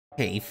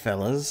Hey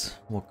fellas,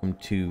 welcome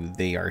to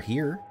They Are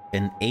Here,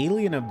 an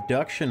alien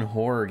abduction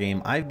horror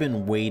game. I've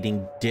been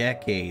waiting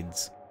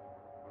decades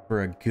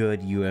for a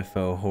good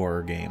UFO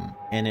horror game,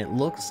 and it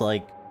looks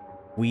like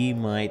we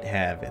might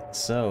have it.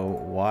 So,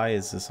 why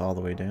is this all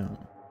the way down?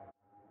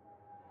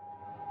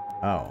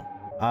 Oh.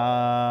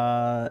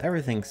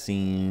 Everything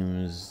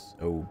seems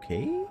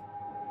okay.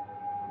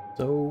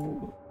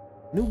 So,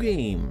 new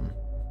game.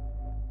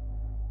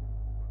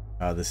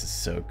 Oh, this is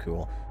so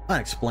cool.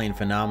 Unexplained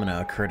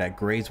phenomena occurred at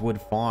Grayswood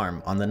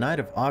Farm. On the night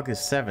of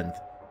August 7th,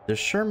 the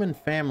Sherman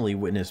family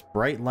witnessed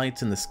bright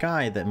lights in the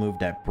sky that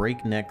moved at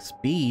breakneck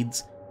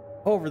speeds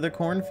over the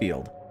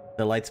cornfield.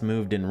 The lights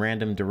moved in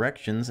random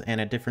directions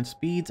and at different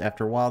speeds.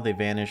 After a while, they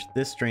vanished.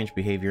 This strange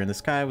behavior in the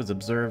sky was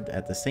observed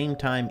at the same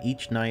time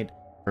each night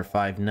for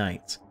 5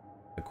 nights.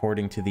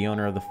 According to the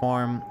owner of the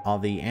farm, all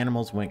the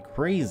animals went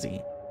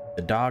crazy.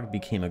 The dog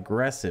became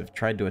aggressive,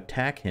 tried to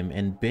attack him,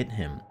 and bit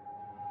him.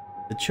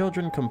 The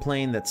children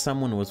complained that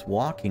someone was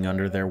walking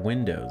under their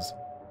windows.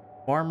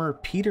 Farmer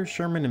Peter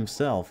Sherman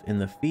himself in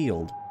the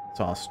field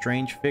saw a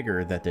strange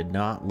figure that did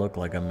not look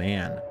like a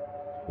man.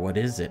 What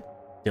is it?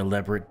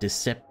 Deliberate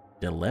deception?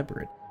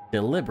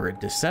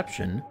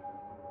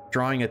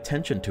 Drawing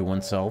attention to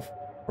oneself,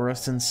 or a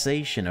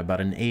sensation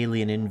about an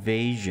alien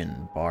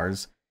invasion?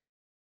 Bars.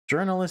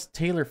 Journalist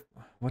Taylor...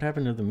 What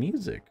happened to the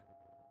music?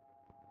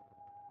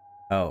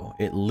 Oh,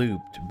 it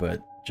looped,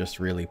 but just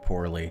really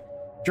poorly.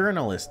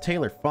 Journalist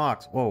Taylor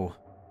Fox, whoa,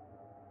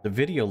 the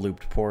video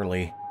looped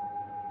poorly,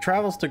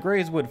 travels to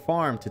Grayswood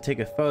Farm to take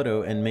a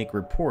photo and make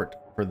report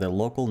for the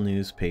local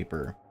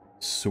newspaper.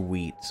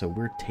 Sweet, so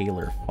we're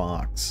Taylor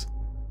Fox.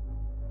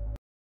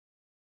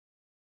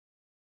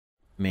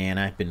 Man,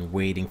 I've been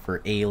waiting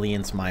for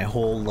aliens my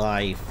whole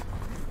life.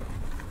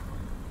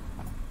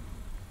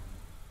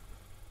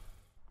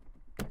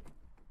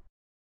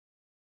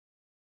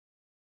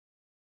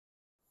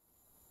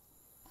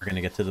 We're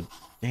gonna get to the...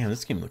 Damn,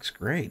 this game looks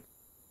great.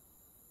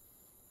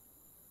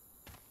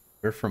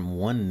 We're from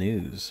One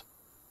News.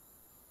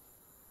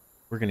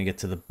 We're gonna get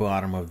to the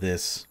bottom of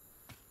this.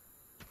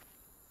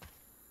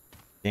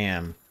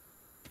 Damn.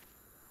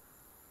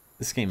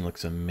 This game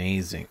looks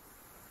amazing.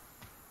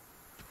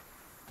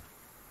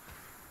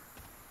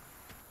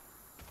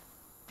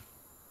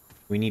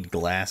 We need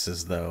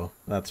glasses, though.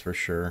 That's for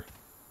sure.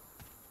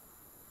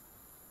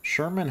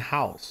 Sherman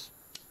House.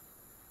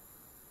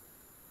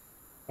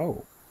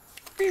 Oh.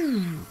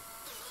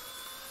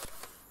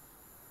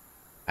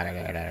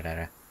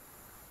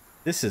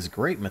 This is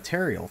great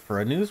material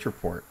for a news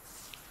report.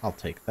 I'll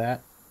take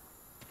that.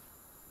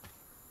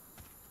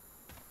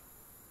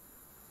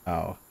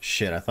 Oh,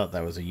 shit, I thought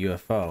that was a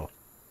UFO.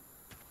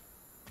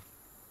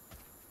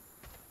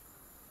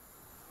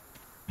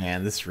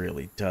 Man, this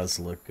really does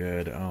look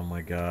good. Oh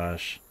my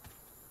gosh.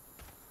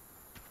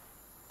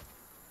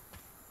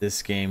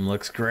 This game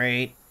looks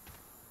great.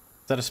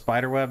 Is that a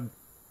spider web?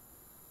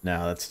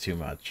 No, that's too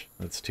much.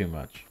 That's too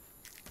much.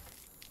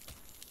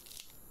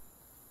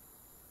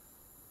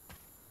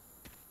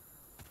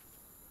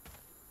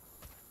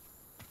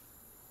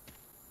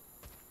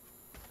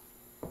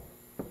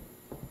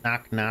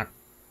 Knock, knock.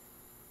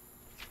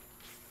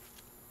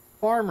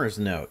 Farmer's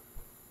note.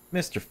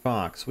 Mr.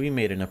 Fox, we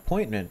made an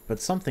appointment,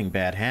 but something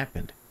bad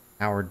happened.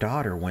 Our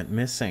daughter went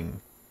missing.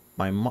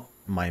 My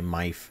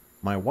wife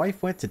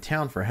went to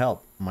town for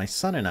help. My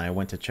son and I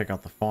went to check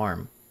out the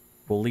farm.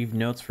 We'll leave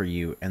notes for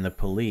you and the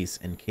police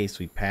in case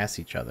we pass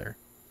each other.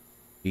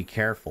 Be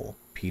careful,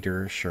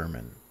 Peter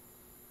Sherman.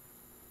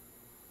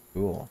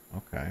 Cool,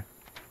 okay.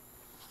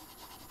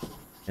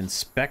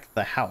 Inspect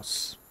the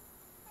house.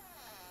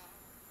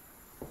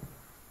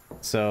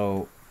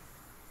 So,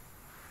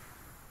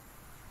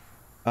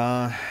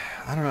 I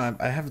don't know,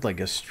 I have like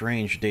a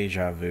strange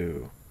deja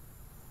vu.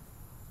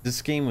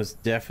 This game was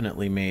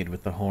definitely made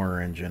with the horror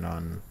engine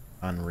on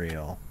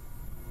Unreal.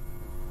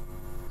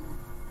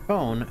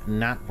 Phone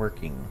not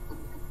working.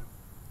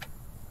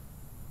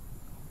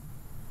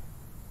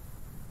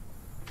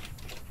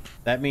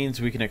 That means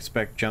we can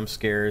expect jump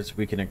scares,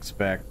 we can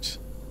expect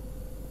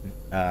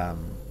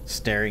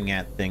staring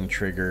at thing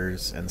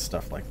triggers and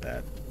stuff like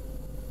that.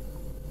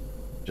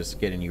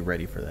 Just getting you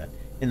ready for that.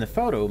 In the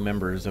photo,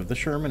 members of the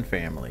Sherman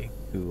family.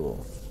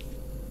 Cool.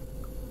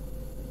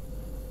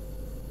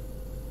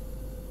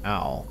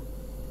 Ow.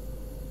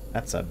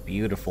 That's a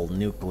beautiful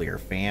nuclear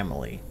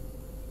family.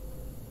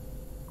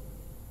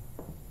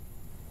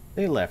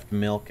 They left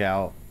milk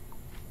out.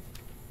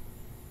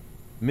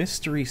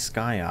 Mystery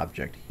sky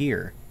object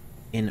here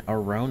in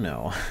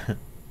Orono.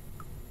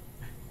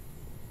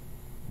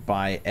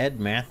 By Ed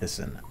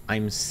Matheson.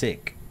 I'm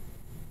sick.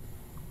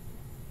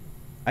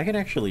 I can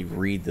actually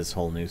read this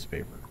whole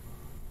newspaper.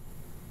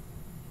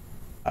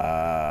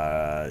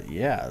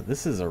 Yeah,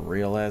 this is a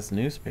real-ass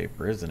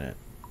newspaper, isn't it?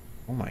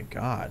 Oh my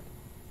god.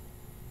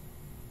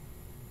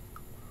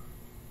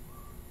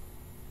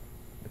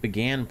 It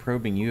began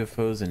probing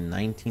UFOs in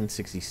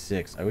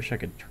 1966. I wish I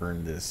could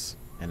turn this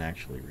and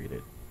actually read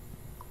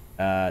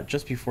it.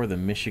 Just before the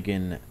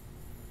Michigan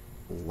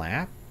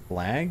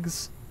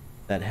flags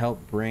that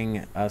helped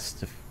bring us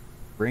to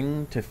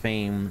bring to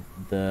fame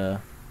the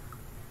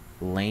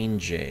Lane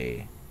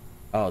J.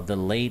 Oh, the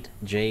late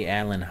J.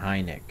 Allen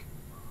Hynek.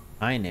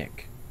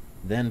 Hynek,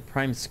 then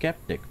prime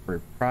skeptic for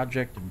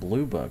Project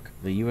Blue Book,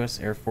 the U.S.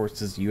 Air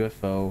Force's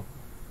UFO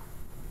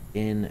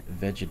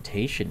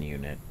Investigation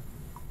Unit.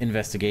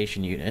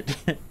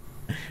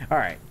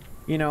 Alright,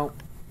 you know,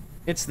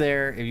 it's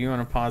there if you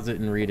want to pause it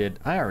and read it.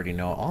 I already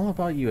know all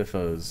about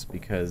UFOs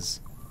because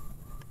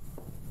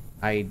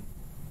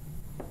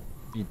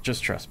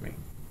just trust me.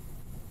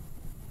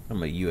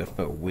 I'm a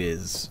UFO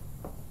whiz.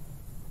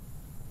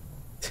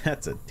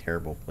 That's a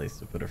terrible place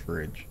to put a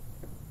fridge.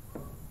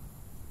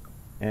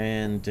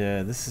 And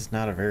this is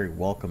not a very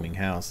welcoming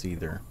house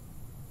either.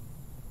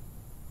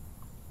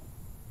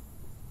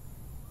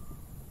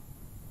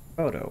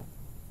 Photo.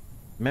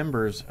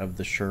 Members of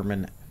the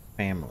Sherman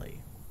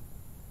family.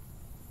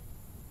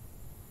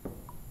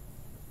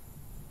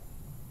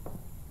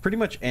 Pretty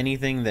much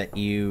anything that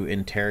you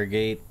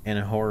interrogate in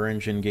a horror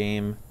engine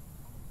game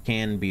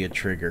can be a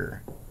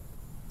trigger.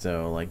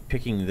 So, like,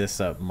 picking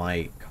this up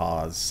might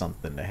cause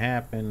something to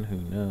happen. Who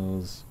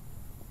knows?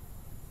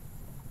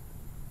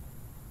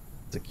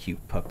 It's a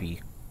cute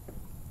puppy.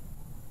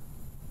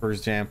 For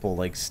example,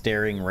 like,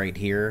 staring right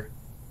here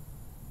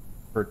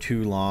for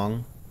too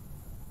long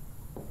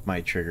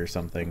might trigger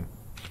something.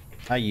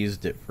 I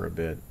used it for a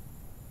bit.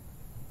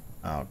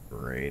 Oh,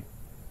 great.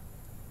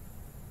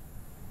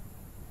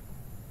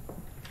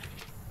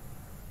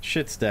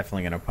 Shit's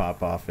definitely gonna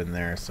pop off in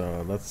there,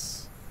 so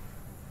let's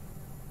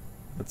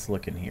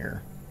look in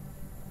here.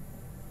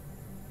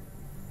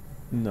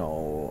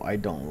 No, I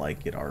don't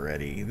like it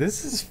already.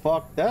 This is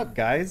fucked up,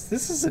 guys.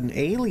 This is an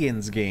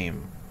Aliens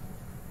game.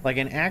 Like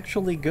an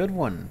actually good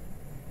one.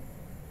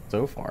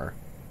 So far.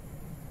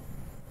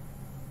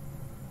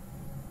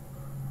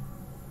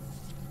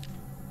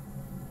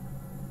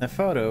 A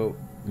photo,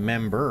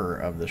 member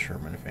of the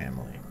Sherman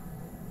family.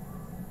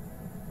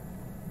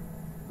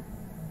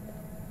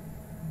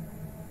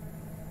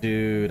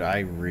 Dude, I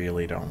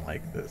really don't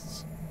like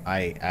this.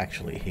 I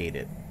actually hate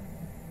it.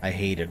 I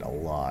hate it a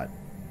lot.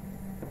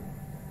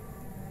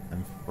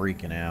 I'm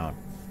freaking out.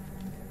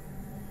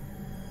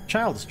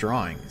 Child's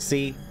drawing.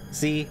 See?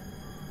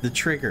 The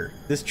trigger.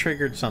 This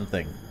triggered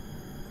something.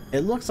 It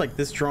looks like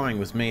this drawing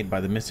was made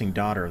by the missing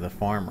daughter of the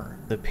farmer.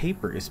 The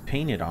paper is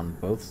painted on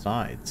both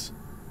sides.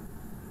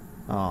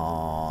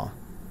 Aww.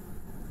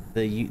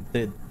 The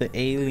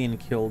alien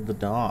killed the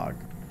dog.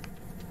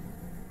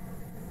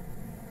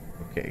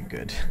 Okay,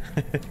 good.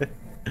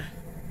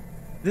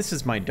 This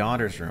is my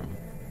daughter's room.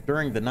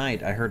 During the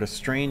night, I heard a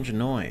strange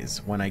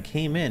noise. When I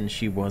came in,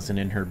 she wasn't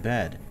in her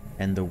bed,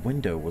 and the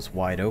window was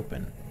wide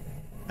open.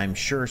 I'm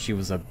sure she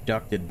was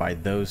abducted by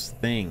those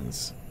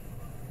things.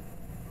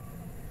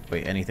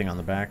 Wait, anything on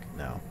the back?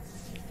 No.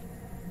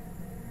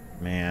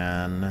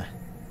 Man.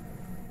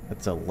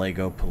 That's a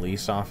Lego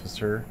police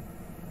officer.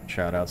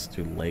 Shoutouts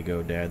to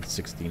Lego Dad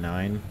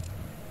 69.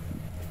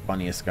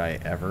 Funniest guy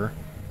ever.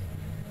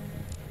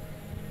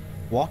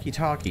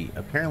 Walkie-talkie.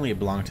 Apparently it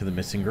belonged to the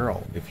missing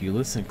girl. If you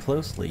listen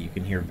closely, you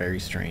can hear very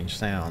strange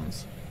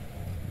sounds.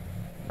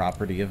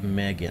 Property of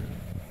Megan.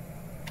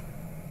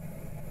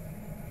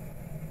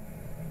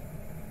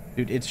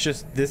 Dude, it's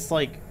just this,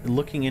 like,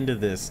 looking into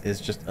this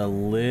is just a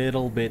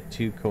little bit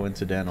too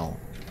coincidental.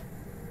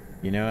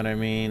 You know what I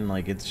mean?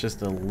 Like, it's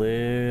just a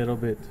little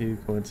bit too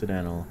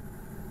coincidental.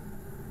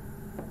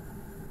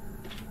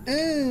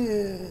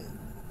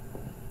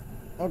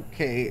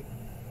 Okay.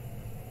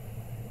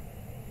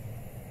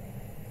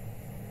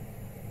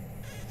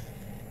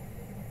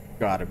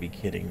 Gotta be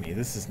kidding me.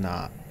 This is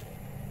not...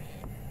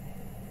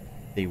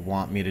 They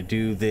want me to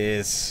do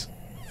this.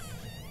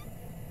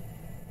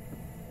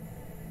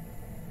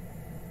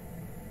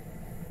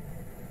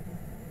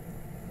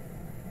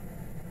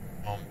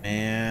 Oh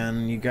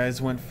man, you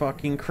guys went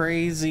fucking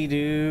crazy,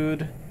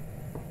 dude.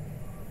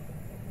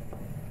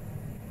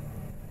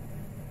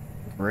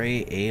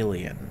 Gray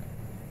alien.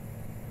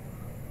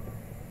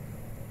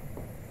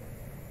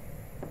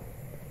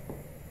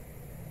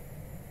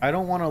 I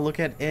don't want to look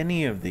at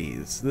any of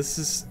these. This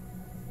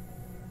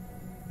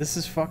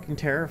is fucking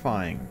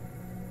terrifying.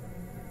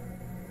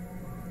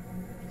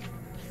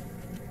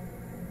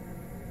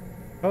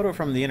 Photo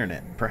from the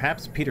internet.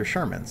 Perhaps Peter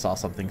Sherman saw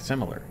something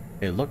similar.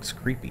 It looks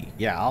creepy.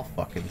 Yeah, I'll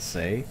fucking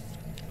say.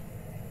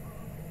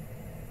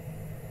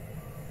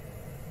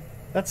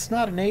 That's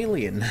not an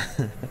alien.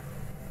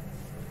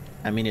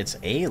 I mean, it's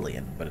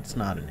alien, but it's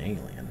not an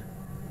alien.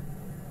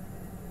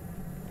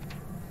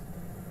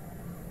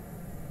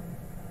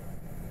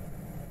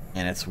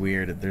 And it's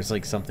weird. There's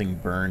like something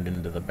burned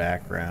into the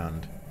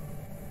background.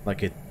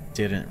 Like it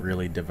didn't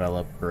really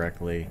develop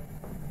correctly.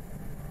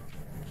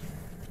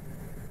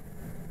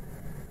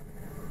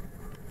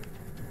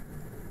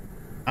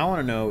 I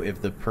want to know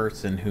if the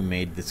person who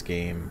made this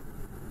game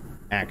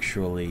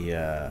actually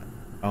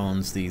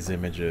owns these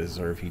images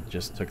or if he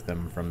just took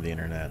them from the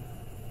internet.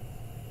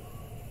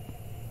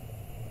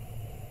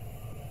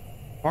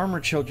 Farmer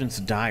Children's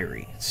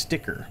Diary.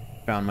 Sticker.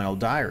 Found my old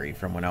diary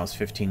from when I was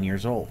 15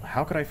 years old.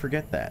 How could I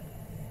forget that?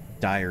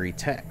 Diary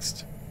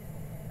text.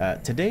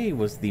 Today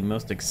was the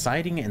most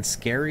exciting and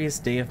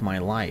scariest day of my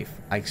life.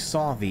 I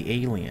saw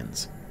the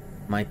aliens.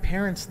 My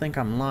parents think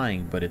I'm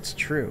lying, but it's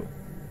true.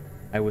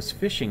 I was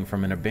fishing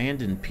from an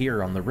abandoned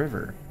pier on the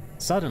river.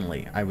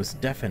 Suddenly, I was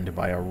deafened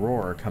by a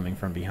roar coming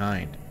from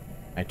behind.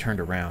 I turned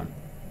around.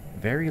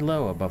 Very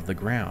low above the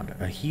ground,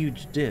 a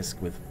huge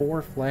disc with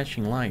 4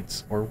 flashing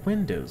lights, or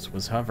windows,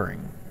 was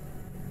hovering.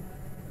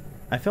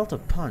 I felt a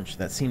punch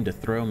that seemed to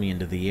throw me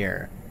into the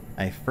air.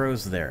 I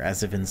froze there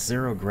as if in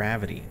zero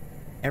gravity.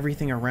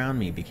 Everything around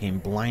me became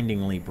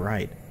blindingly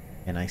bright,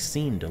 and I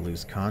seemed to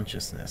lose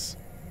consciousness.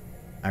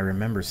 I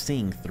remember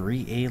seeing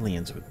 3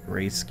 aliens with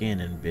gray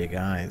skin and big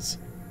eyes.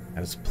 I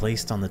was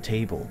placed on the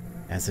table,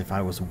 as if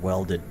I was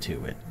welded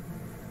to it.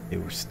 They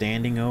were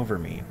standing over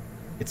me.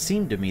 It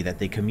seemed to me that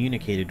they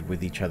communicated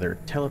with each other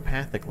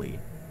telepathically.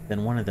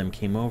 Then one of them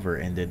came over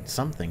and did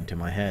something to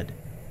my head.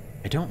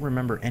 I don't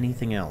remember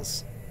anything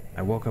else.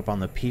 I woke up on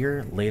the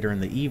pier later in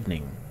the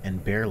evening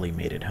and barely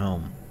made it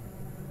home.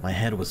 My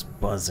head was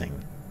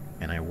buzzing,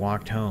 and I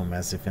walked home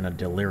as if in a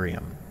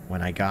delirium.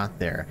 When I got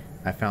there,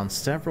 I found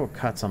several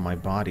cuts on my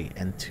body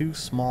and 2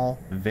 small,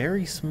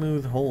 very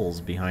smooth holes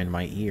behind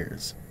my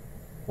ears.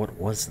 What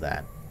was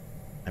that?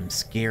 I'm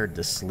scared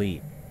to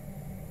sleep.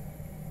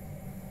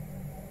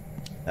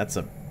 That's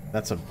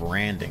a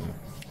branding.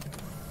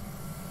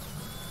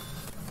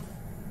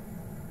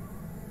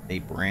 They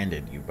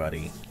branded you,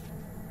 buddy.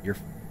 You're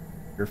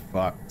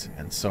fucked,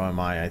 and so am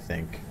I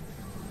think.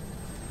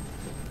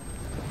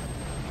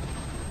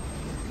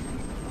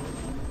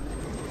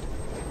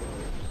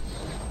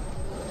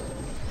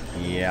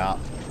 Yeah.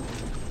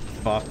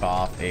 Fuck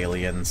off,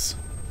 aliens.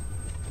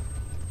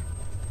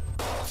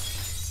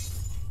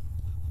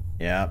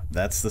 Yeah,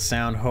 that's the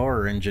sound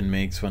Horror Engine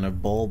makes when a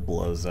bulb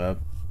blows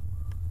up.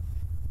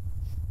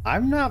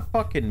 I'm not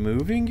fucking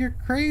moving, you're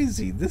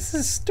crazy. This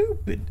is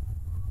stupid.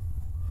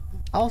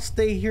 I'll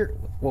stay here.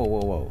 Whoa,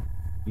 whoa, whoa.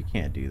 You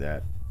can't do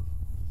that.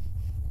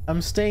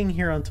 I'm staying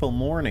here until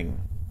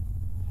morning.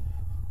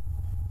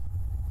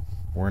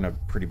 We're in a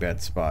pretty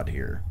bad spot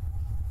here.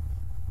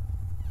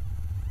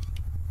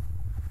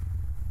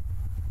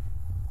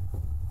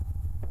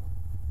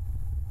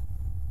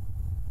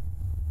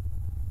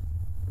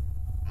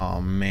 Oh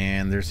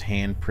man, there's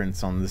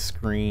handprints on the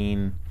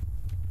screen.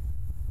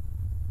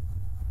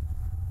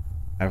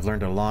 I've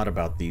learned a lot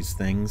about these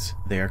things.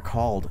 They are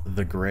called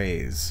the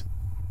Greys.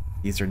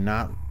 These are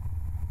not...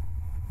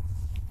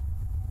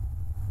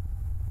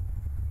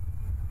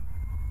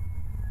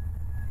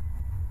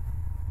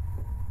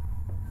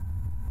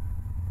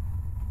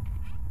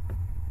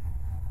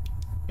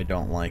 I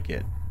don't like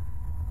it.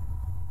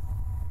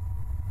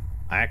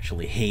 I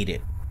actually hate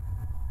it.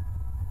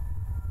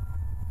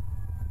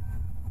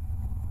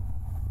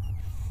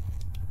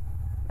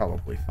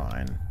 Probably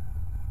fine.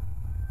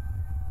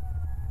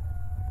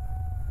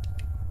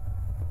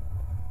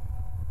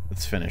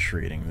 Let's finish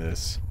reading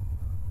this.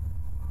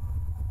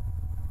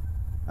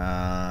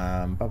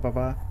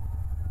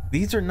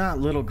 These are not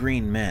little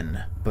green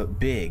men, but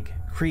big,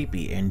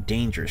 creepy, and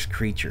dangerous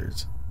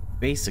creatures.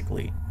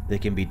 Basically, they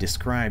can be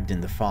described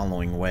in the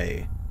following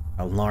way.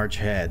 A large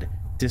head,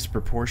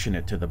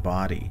 disproportionate to the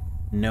body,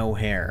 no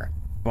hair,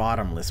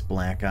 bottomless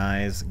black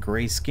eyes,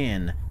 gray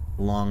skin,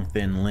 long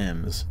thin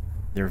limbs.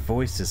 Their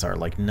voices are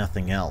like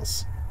nothing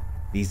else.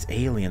 These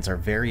aliens are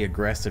very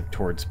aggressive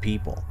towards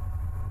people.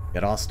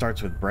 It all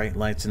starts with bright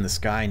lights in the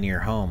sky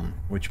near home,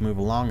 which move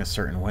along a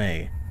certain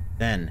way.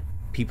 Then,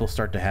 people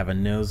start to have a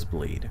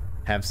nosebleed,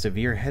 have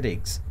severe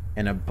headaches,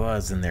 and a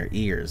buzz in their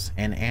ears,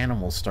 and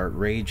animals start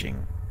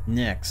raging.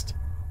 Next,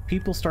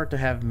 people start to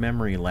have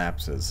memory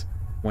lapses.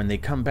 When they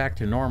come back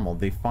to normal,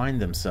 they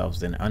find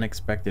themselves in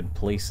unexpected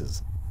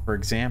places. For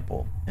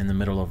example, in the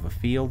middle of a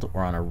field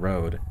or on a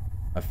road,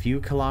 a few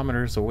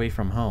kilometers away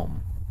from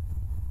home.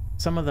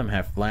 Some of them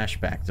have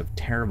flashbacks of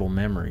terrible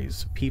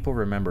memories. People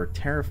remember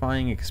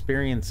terrifying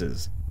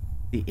experiences.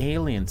 The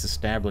aliens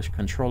establish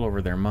control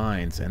over their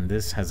minds, and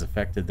this has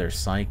affected their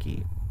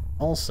psyche.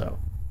 Also,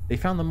 they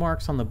found the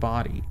marks on the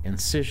body,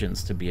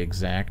 incisions to be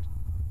exact.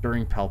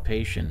 During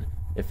palpation,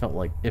 it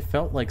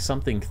felt like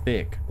something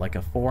thick, like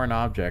a foreign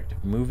object,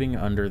 moving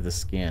under the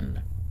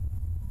skin.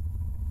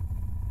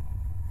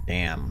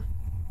 Damn.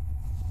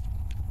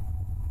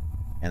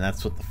 And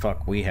that's what the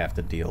fuck we have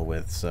to deal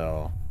with,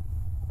 so...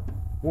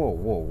 Whoa,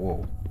 whoa,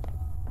 whoa.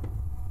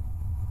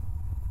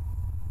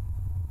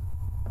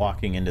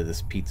 Walking into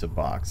this pizza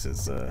box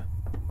is a...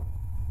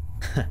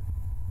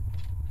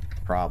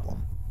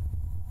 problem.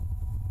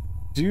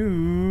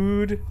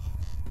 Dude!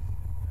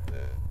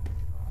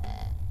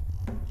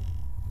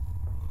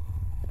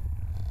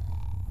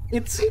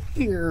 It's in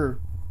here!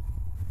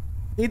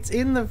 It's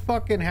in the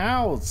fucking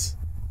house!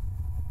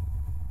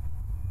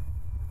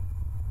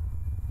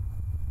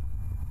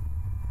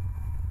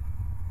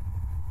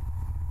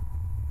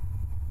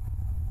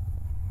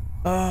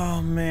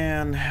 Oh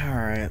man,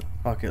 alright,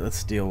 fuck it,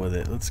 let's deal with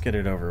it. Let's get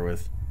it over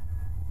with.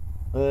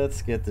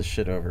 Let's get this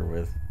shit over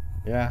with.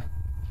 Yeah?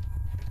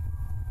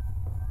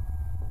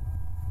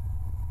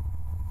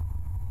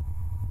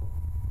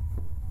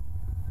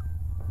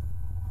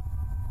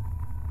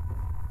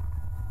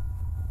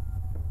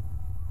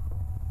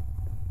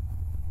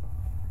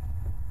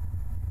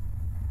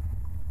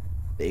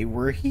 They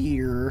were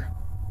here.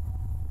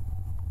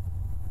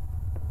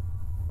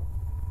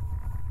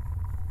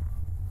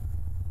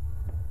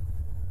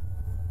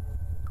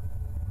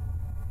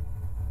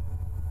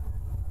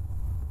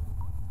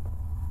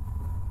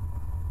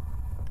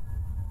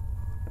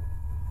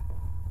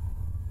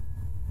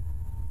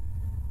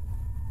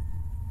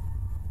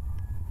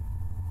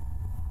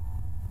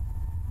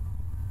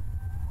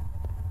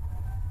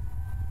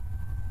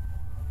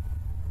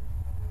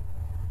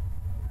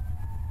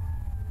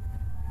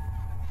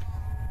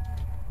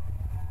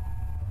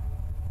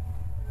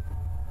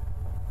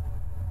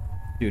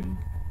 Dude,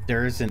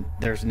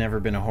 there's never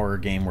been a horror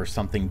game where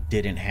something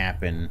didn't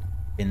happen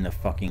in the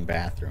fucking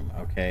bathroom,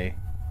 okay?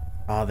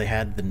 Oh, they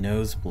had the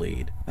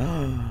nosebleed.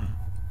 In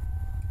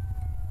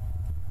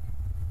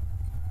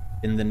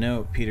the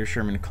note, Peter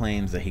Sherman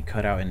claims that he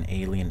cut out an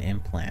alien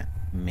implant.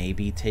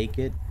 Maybe take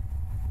it?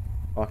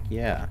 Fuck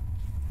yeah.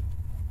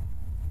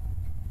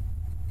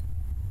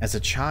 As a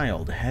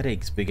child,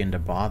 headaches begin to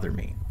bother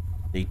me.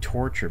 They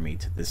torture me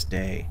to this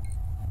day.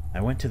 I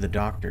went to the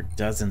doctor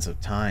dozens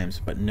of times,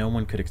 but no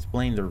one could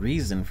explain the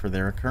reason for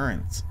their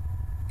occurrence.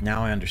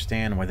 Now I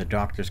understand why the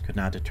doctors could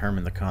not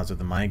determine the cause of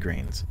the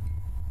migraines.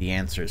 The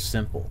answer is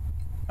simple: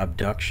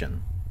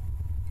 abduction.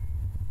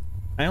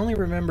 I only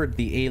remembered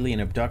the alien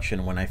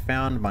abduction when I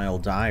found my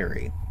old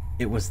diary.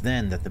 It was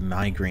then that the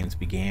migraines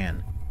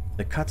began.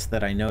 The cuts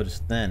that I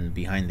noticed then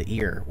behind the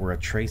ear were a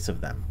trace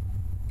of them.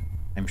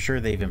 I'm sure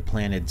they've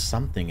implanted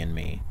something in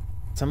me.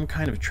 Some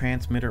kind of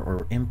transmitter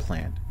or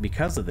implant.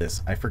 Because of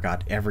this, I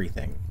forgot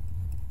everything.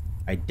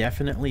 I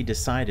definitely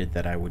decided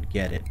that I would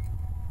get it.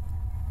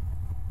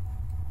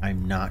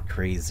 I'm not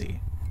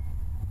crazy.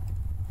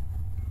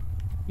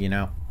 You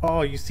know?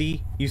 Oh, you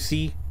see? You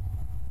see?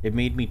 It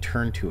made me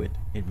turn to it.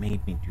 It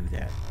made me do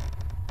that.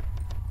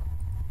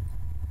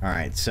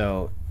 Alright,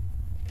 so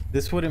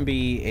this wouldn't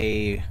be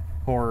a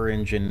horror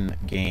engine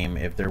game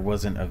if there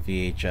wasn't a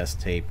VHS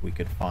tape we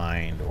could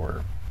find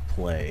or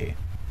play.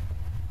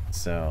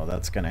 So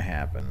that's gonna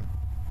happen.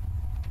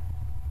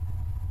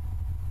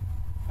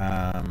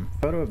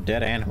 Photo of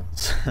dead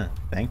animals.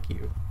 Thank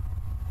you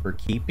for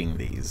keeping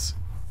these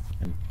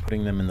and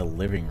putting them in the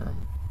living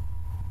room.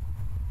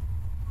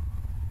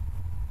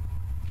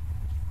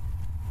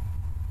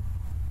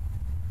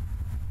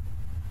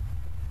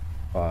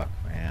 Fuck,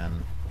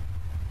 man.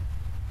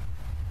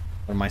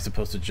 What, am I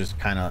supposed to just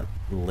kind of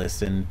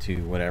listen to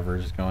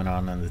whatever's going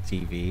on the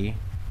TV?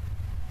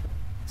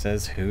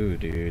 Says who,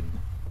 dude?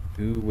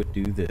 Who would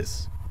do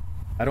this?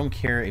 I don't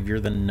care if you're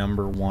the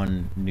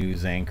 #1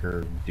 news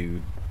anchor,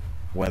 dude.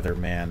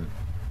 Weatherman.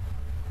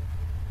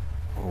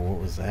 Oh, what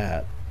was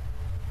that?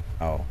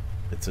 Oh,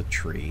 it's a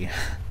tree.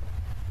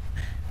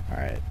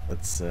 Alright,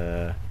 let's,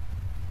 yeah,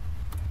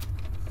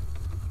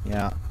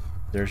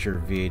 there's your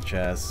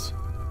VHS.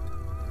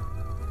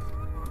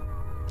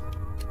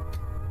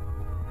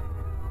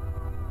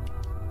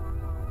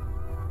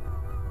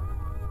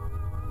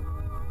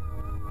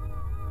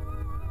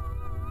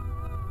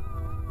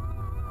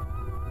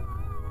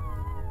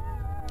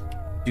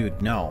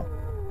 Dude, no.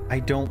 I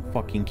don't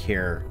fucking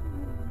care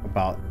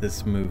about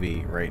this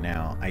movie right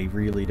now. I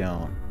really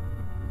don't.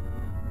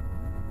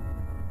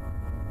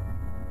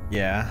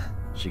 Yeah,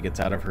 she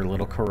gets out of her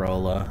little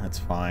Corolla. That's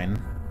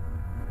fine.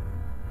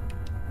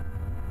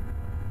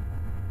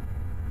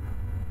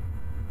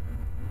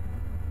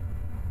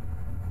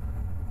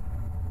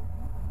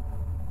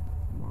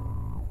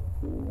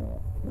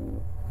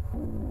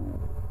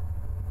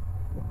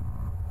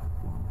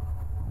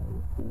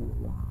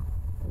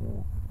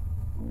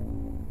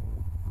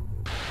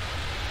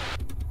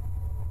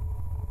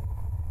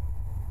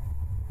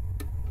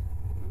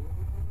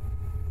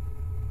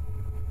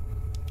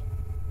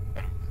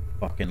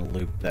 Fucking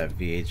loop that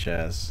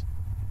VHS.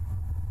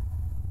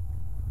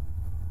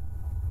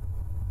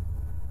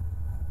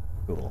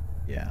 Cool,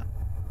 yeah.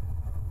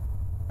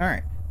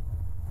 Alright.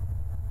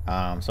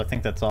 So I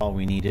think that's all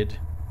we needed.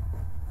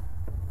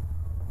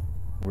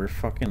 We're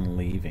fucking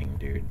leaving,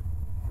 dude.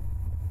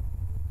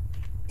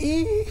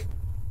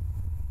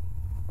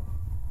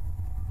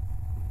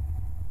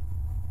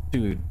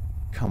 Dude,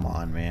 come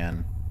on,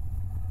 man.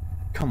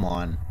 Come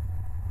on.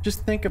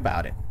 Just think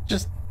about it.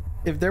 Just,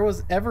 if there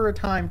was ever a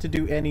time to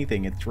do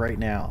anything, it's right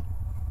now.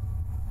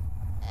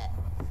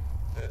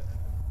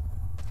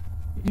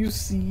 You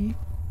see?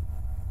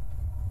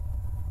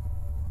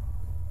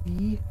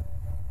 See?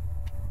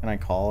 Can I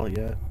call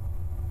yet?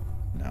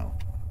 No.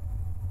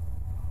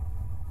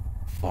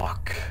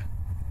 Fuck.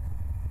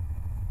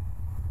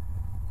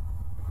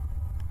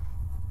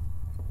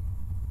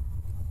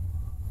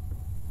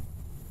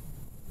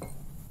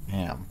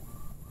 Damn.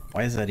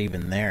 Why is that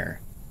even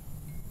there?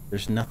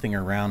 There's nothing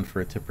around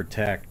for it to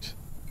protect.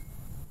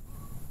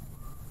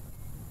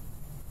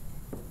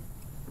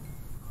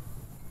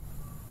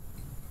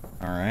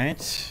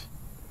 Alright.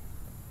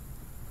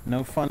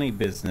 No funny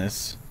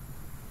business.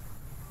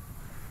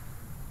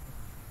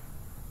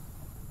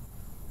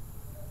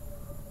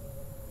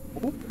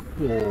 Oh.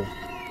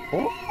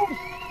 Oh.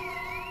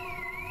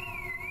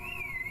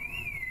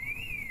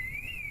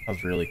 That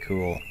was really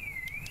cool.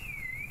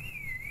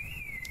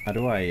 How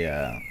do I,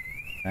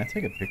 can I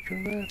take a picture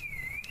of that?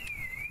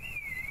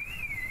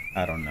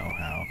 I don't know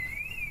how.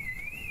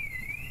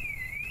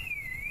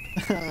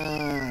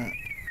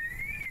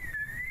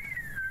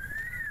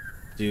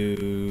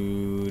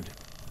 Dude.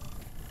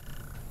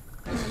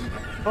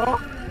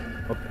 Oh!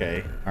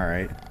 Okay,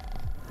 alright.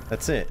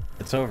 That's it.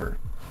 It's over.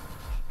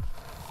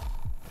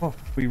 Oh,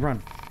 we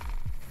run.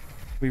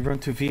 We run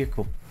to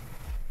vehicle.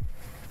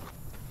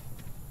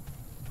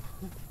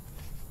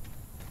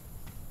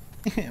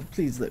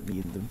 Please let me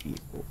in the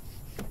vehicle.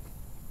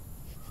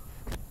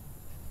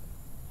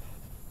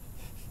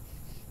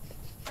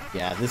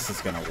 Yeah, this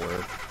is gonna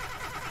work.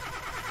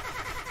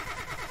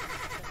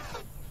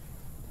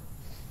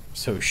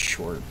 So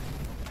short.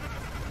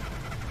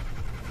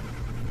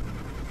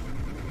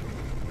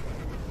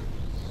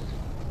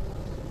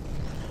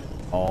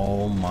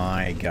 Oh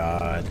my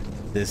god.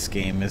 This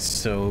game is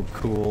so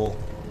cool.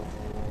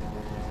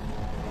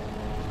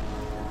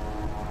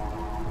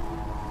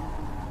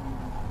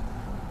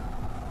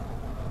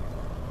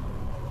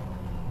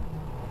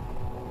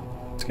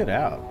 Let's get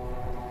out.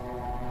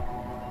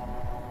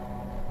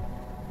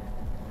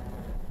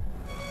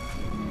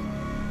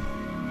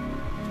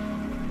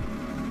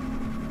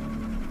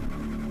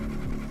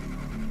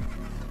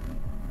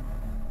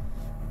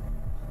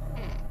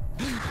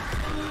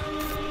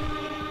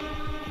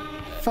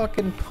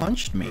 Fucking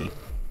punched me.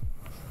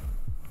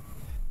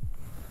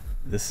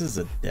 This is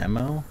a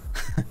demo?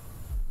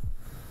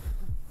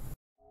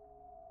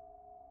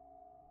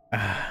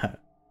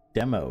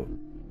 Demo.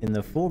 In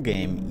the full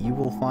game, you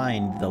will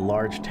find the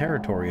large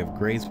territory of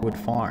Grayswood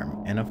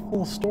Farm and a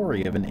full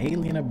story of an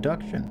alien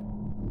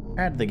abduction.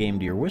 Add the game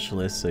to your wish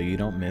list so you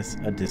don't miss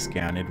a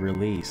discounted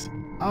release.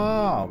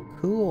 Oh,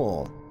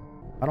 cool.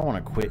 I don't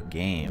want to quit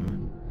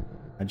game.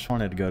 I just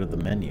wanted to go to the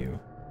menu.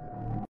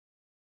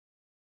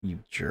 You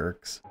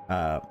jerks.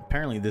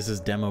 Apparently this is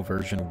demo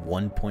version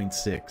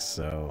 1.6,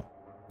 so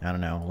I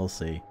don't know, we'll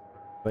see.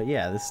 But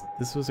yeah,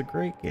 this was a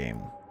great game.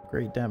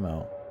 Great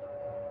demo.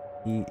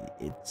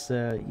 It's,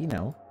 you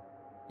know,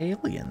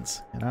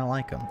 aliens, and I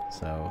like them.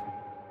 So,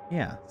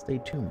 yeah, stay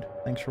tuned.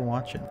 Thanks for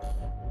watching.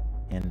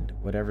 And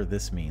whatever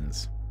this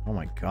means. Oh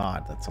my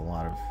god, that's a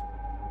lot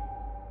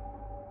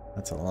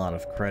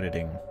of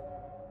crediting.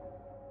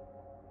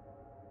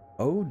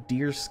 Oh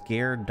dear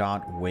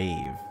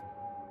scare.wave.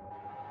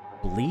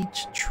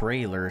 Bleach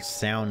trailer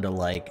sound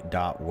alike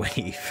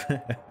 .wave.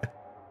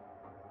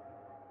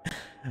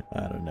 I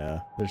don't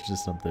know. There's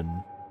just something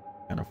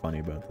kind of funny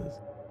about this.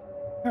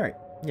 Alright,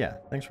 yeah,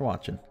 thanks for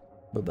watching.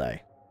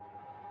 Bye-bye.